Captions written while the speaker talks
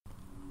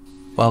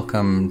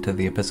Welcome to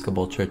the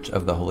Episcopal Church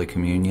of the Holy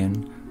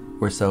Communion.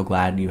 We're so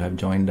glad you have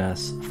joined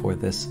us for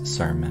this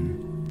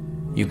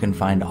sermon. You can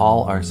find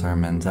all our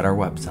sermons at our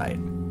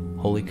website,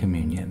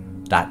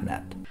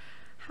 holycommunion.net.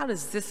 How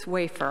does this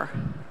wafer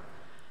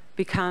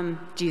become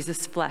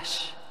Jesus'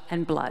 flesh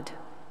and blood?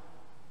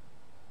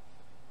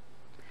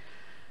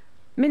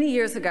 Many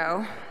years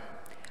ago,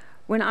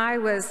 when I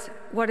was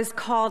what is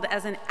called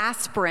as an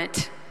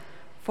aspirant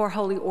for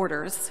holy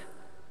orders,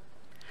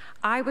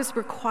 I was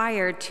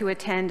required to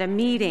attend a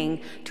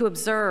meeting to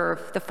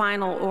observe the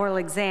final oral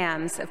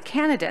exams of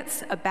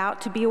candidates about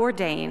to be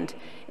ordained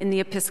in the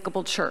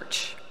Episcopal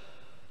Church.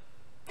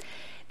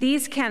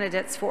 These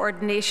candidates for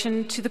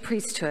ordination to the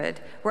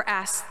priesthood were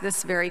asked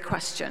this very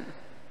question: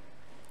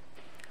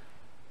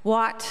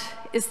 what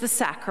is the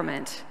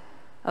sacrament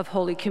of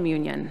Holy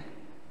Communion?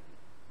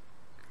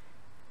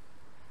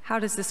 How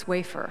does this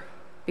wafer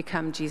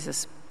become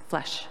Jesus'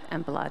 flesh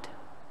and blood?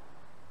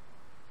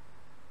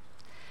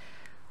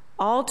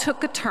 All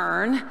took a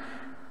turn,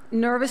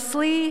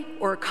 nervously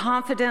or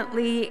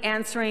confidently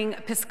answering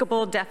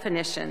Episcopal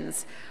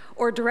definitions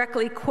or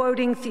directly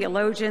quoting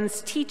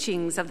theologians'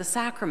 teachings of the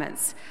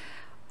sacraments,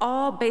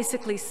 all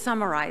basically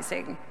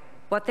summarizing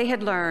what they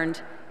had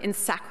learned in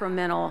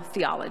sacramental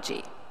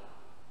theology,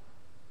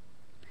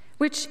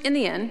 which in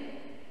the end,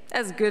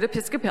 as good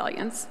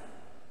Episcopalians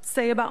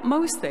say about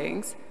most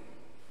things,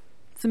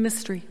 it's a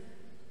mystery.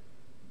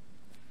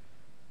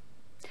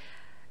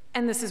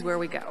 And this is where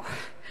we go.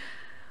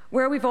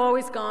 Where we've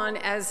always gone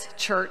as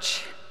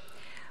church.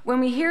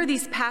 When we hear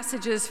these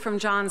passages from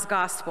John's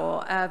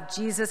Gospel of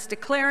Jesus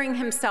declaring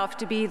himself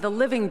to be the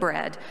living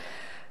bread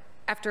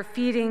after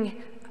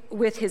feeding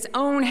with his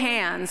own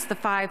hands the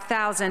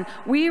 5,000,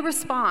 we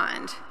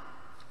respond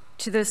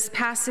to this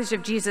passage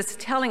of Jesus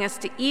telling us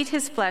to eat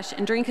his flesh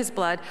and drink his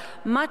blood,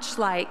 much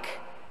like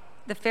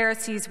the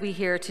Pharisees we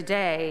hear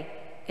today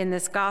in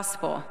this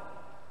gospel.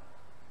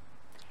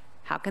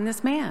 How can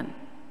this man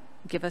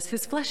give us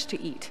his flesh to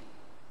eat?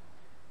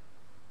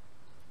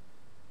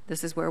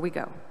 This is where we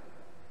go.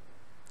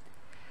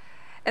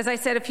 As I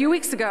said a few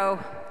weeks ago,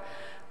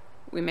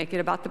 we make it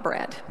about the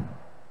bread.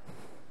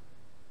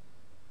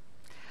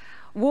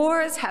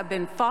 Wars have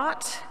been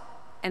fought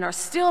and are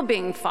still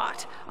being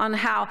fought on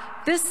how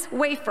this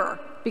wafer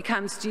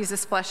becomes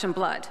Jesus' flesh and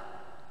blood.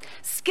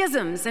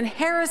 Schisms and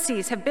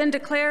heresies have been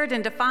declared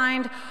and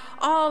defined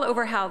all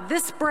over how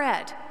this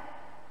bread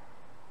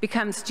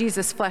becomes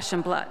Jesus' flesh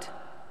and blood.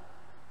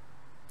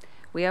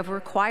 We have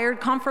required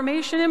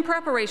confirmation and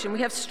preparation. We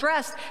have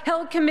stressed,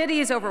 held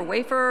committees over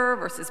wafer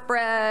versus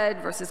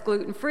bread versus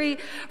gluten-free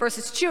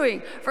versus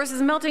chewing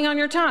versus melting on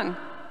your tongue.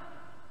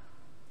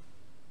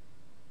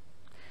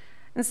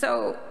 And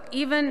so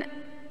even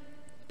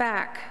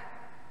back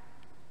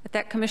at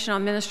that Commission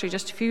on Ministry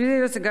just a few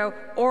years ago,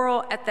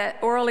 at that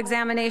oral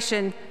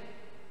examination,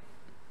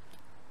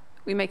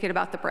 we make it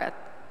about the bread.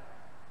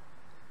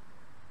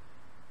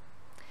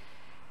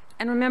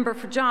 And remember,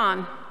 for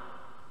John,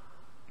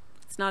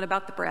 it's not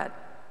about the bread.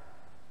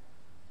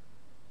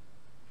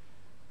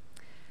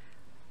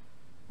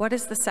 What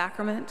is the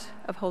sacrament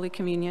of Holy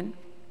Communion?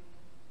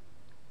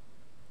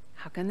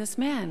 How can this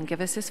man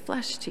give us his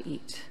flesh to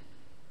eat?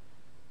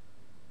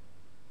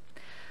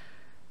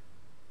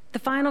 The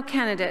final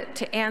candidate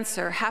to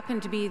answer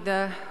happened to be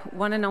the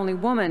one and only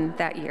woman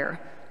that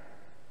year.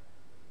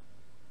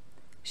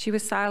 She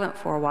was silent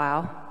for a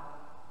while.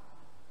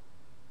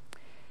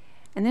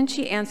 And then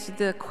she answered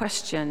the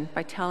question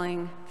by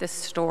telling this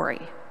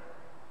story.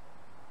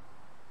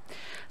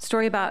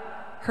 Story about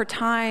her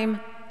time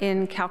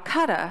in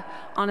Calcutta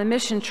on a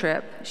mission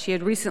trip she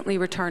had recently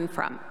returned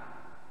from.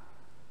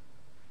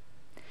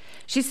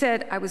 She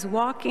said, "I was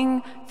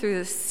walking through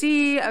the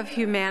sea of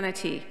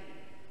humanity,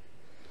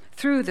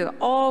 through the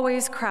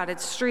always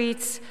crowded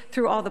streets,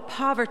 through all the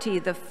poverty,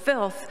 the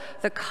filth,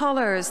 the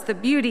colors, the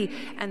beauty,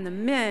 and the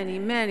many,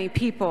 many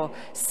people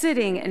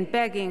sitting and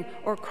begging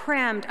or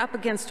crammed up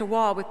against a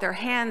wall with their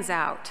hands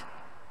out.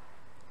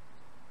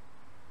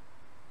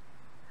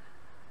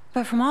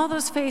 But from all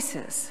those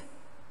faces,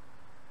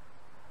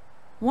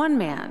 one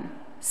man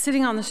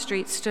sitting on the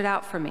street stood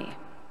out for me.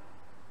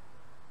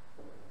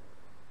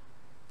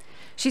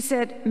 She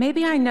said,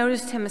 maybe I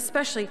noticed him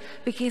especially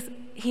because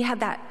he had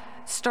that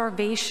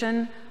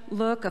starvation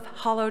look of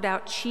hollowed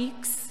out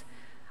cheeks,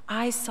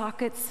 eye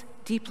sockets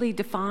deeply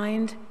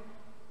defined,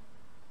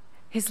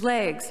 his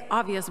legs,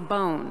 obvious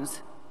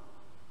bones.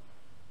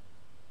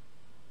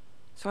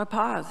 So I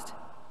paused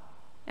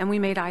and we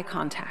made eye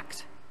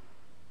contact.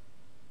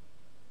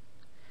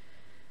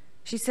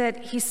 She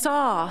said, he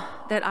saw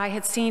that I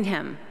had seen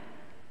him,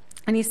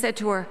 and he said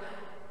to her,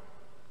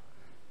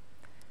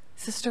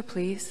 "Sister,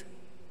 please."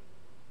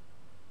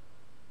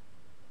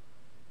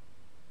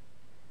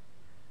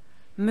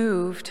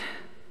 Moved,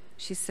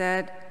 she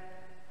said,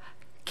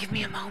 "Give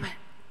me a moment,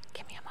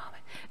 give me a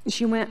moment." And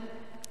she went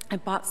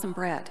and bought some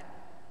bread.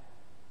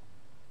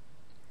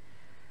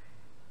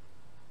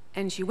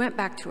 And she went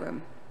back to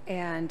him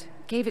and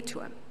gave it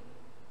to him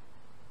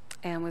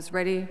and was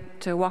ready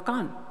to walk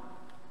on.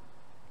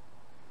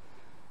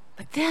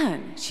 But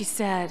then she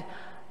said,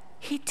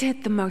 he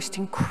did the most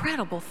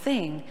incredible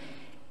thing.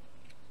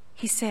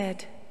 He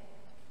said,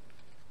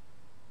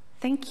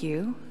 "Thank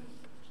you,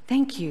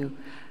 thank you."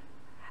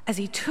 As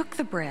he took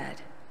the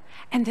bread,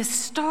 and this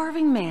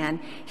starving man,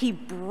 he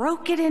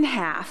broke it in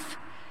half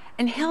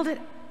and held it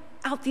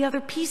out the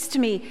other piece to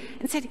me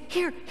and said,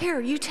 Here,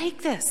 you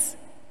take this."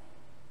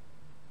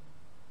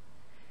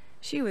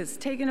 She was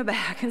taken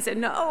aback and said,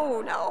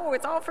 No,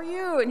 it's all for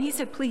you. And he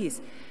said,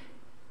 "Please,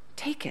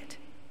 take it,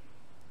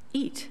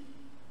 eat."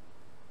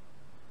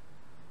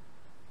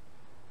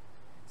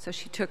 So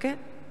she took it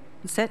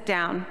and sat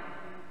down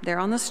there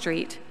on the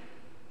street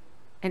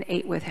and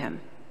ate with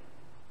him.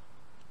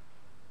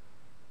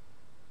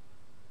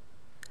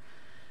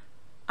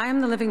 "I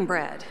am the living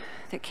bread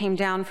that came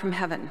down from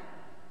heaven.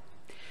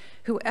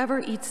 Whoever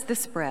eats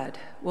this bread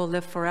will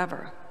live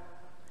forever,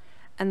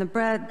 and the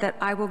bread that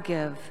I will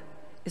give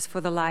is for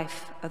the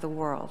life of the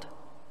world."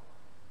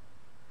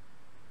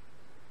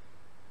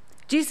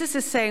 Jesus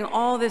is saying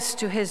all this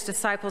to his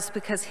disciples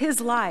because his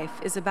life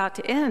is about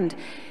to end.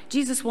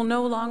 Jesus will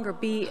no longer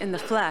be in the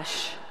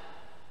flesh.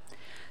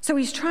 So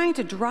he's trying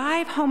to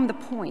drive home the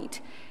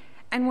point.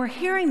 And we're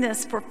hearing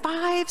this for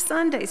 5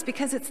 Sundays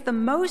because it's the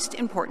most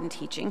important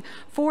teaching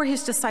for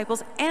his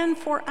disciples and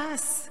for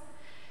us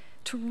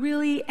to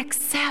really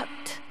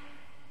accept.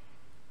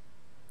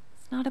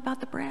 It's not about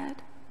the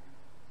bread.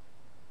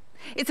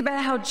 It's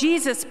about how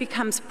Jesus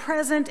becomes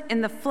present in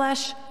the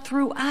flesh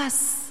through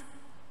us.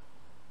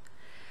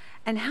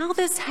 And how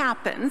this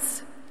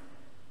happens,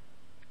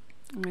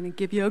 I'm going to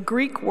give you a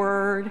Greek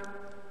word,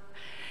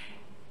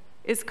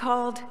 is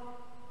called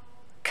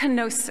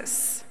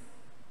kenosis.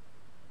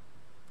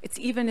 It's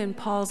even in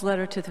Paul's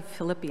letter to the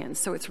Philippians,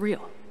 so it's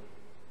real.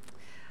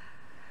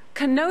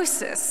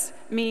 Kenosis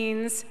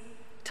means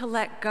to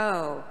let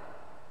go,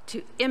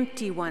 to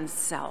empty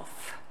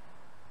oneself.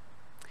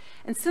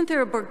 And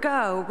Cynthia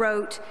Bourgeau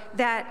wrote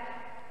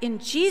that in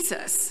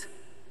Jesus,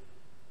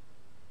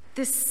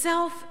 this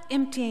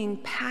self-emptying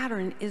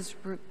pattern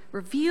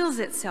reveals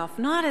itself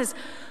not as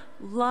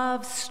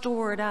love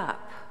stored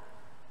up,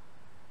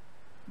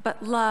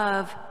 but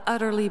love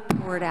utterly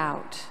poured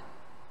out.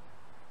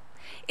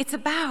 It's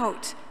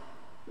about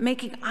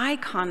making eye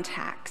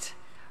contact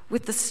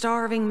with the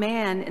starving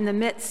man in the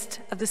midst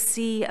of the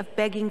sea of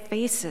begging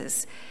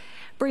faces,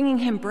 bringing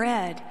him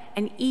bread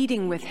and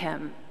eating with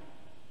him.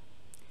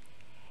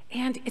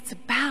 And it's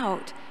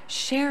about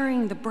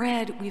sharing the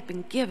bread we've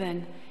been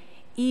given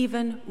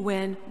even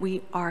when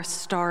we are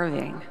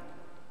starving.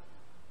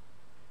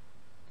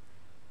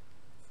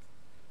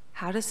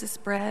 How does this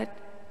bread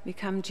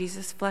become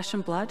Jesus' flesh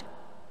and blood?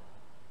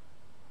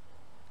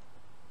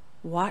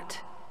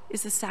 What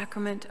is the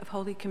sacrament of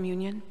Holy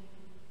Communion?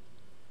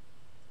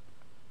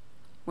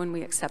 When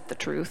we accept the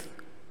truth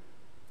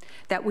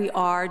that we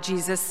are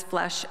Jesus'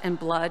 flesh and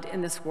blood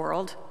in this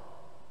world.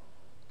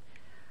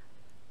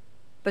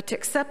 But to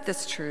accept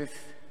this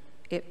truth,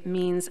 it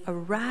means a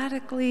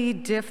radically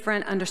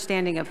different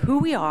understanding of who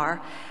we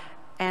are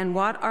and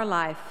what our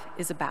life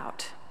is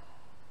about.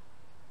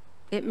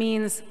 It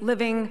means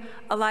living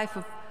a life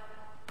of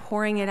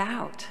pouring it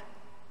out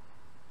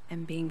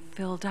and being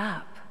filled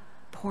up,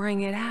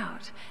 pouring it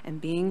out and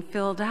being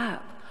filled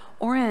up,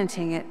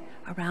 orienting it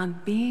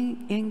around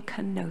being in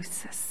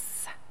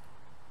kenosis.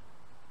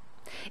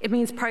 It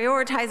means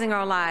prioritizing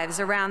our lives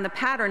around the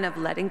pattern of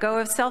letting go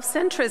of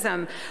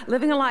self-centrism,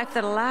 living a life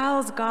that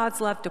allows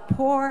God's love to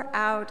pour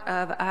out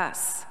of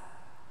us.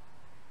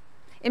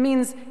 It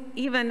means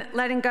even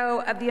letting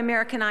go of the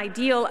American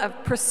ideal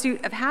of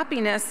pursuit of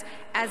happiness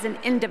as an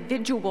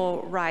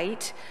individual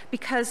right,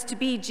 because to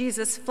be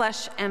Jesus'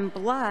 flesh and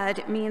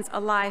blood means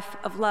a life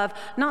of love,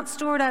 not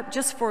stored up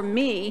just for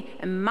me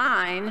and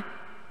mine,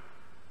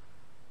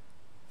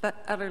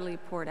 but utterly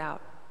poured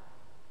out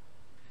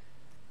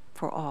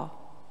for all.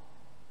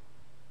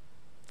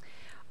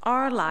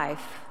 Our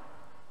life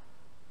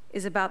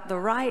is about the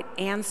right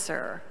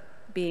answer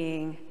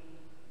being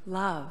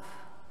love.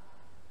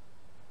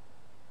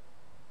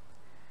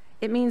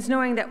 It means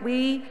knowing that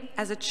we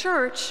as a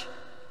church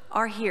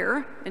are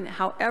here, and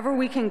however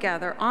we can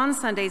gather on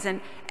Sundays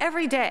and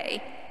every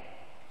day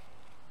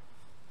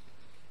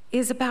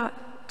is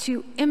about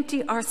to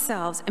empty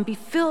ourselves and be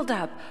filled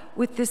up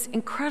with this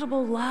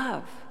incredible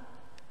love,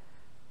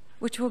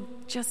 which will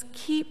just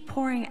keep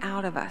pouring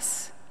out of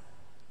us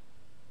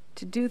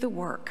to do the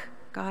work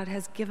God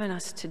has given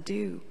us to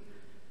do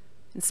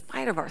in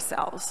spite of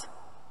ourselves.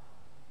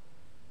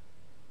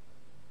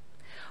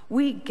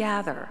 We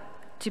gather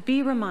to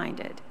be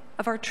reminded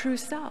of our true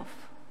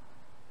self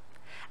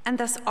and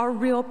thus our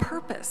real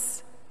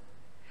purpose,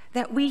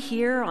 that we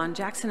here on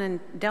Jackson and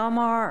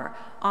Delmar or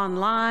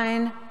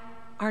online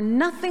are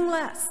nothing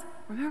less,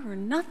 remember,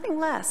 nothing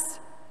less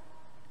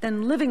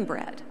than living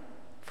bread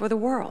for the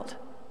world.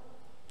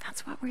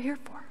 That's what we're here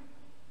for.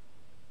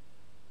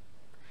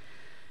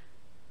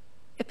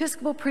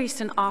 Episcopal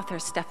priest and author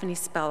Stephanie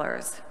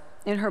Spellers,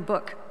 in her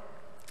book,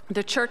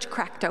 The Church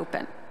Cracked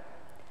Open,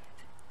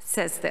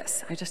 says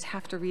this. I just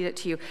have to read it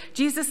to you.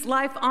 Jesus'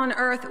 life on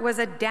earth was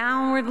a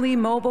downwardly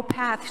mobile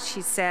path,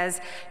 she says.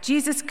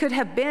 Jesus could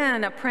have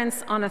been a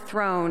prince on a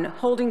throne,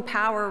 holding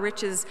power,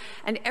 riches,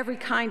 and every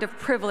kind of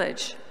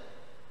privilege.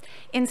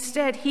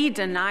 Instead, he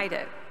denied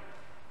it.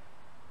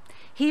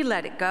 He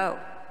let it go.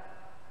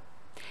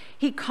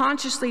 He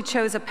consciously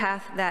chose a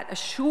path that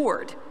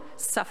assured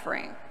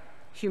suffering,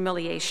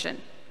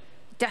 humiliation,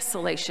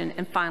 desolation,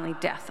 and finally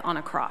death on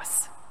a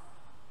cross.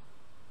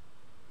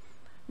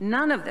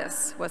 None of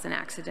this was an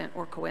accident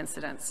or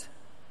coincidence.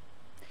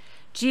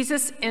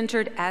 Jesus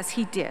entered as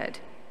he did,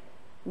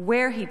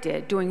 where he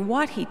did, doing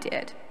what he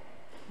did,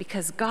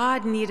 because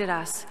God needed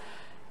us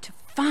to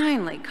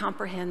finally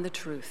comprehend the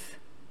truth.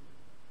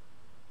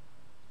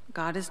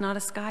 God is not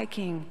a sky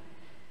king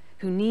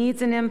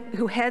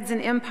who heads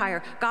an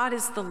empire. God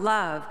is the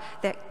love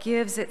that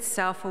gives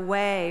itself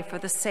away for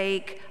the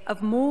sake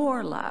of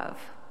more love.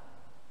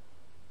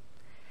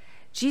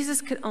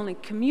 Jesus could only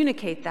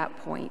communicate that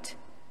point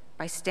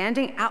by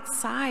standing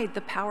outside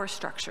the power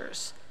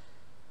structures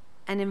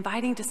and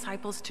inviting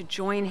disciples to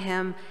join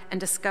him and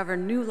discover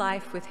new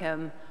life with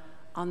him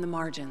on the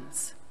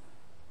margins.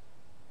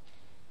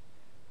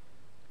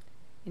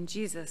 In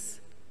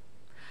Jesus,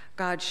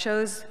 God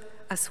shows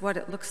us what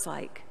it looks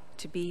like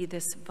to be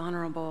this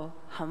vulnerable,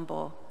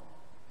 humble,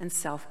 and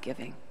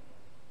self-giving.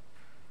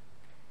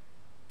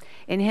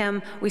 In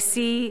him, we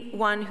see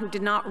one who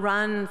did not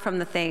run from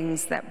the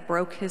things that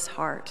broke his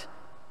heart,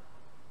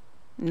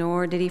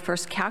 nor did he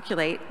first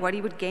calculate what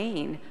he would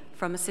gain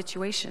from a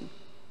situation.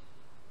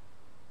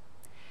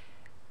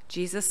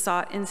 Jesus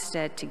sought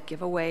instead to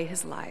give away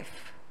his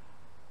life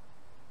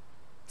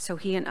so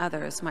he and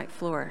others might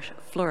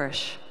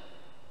flourish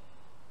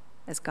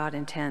as God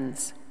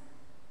intends.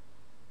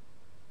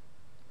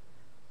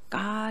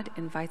 God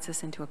invites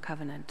us into a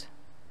covenant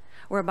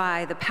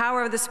whereby the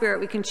power of the Spirit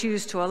we can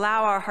choose to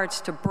allow our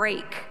hearts to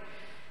break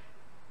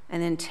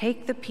and then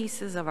take the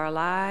pieces of our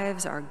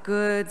lives, our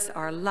goods,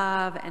 our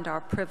love, and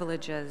our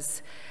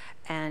privileges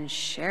and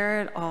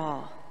share it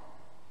all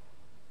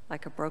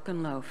like a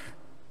broken loaf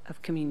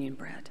of communion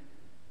bread.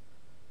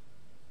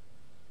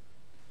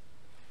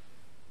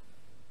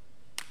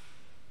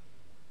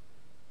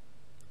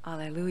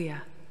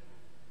 Alleluia.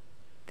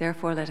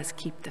 Therefore, let us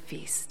keep the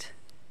feast.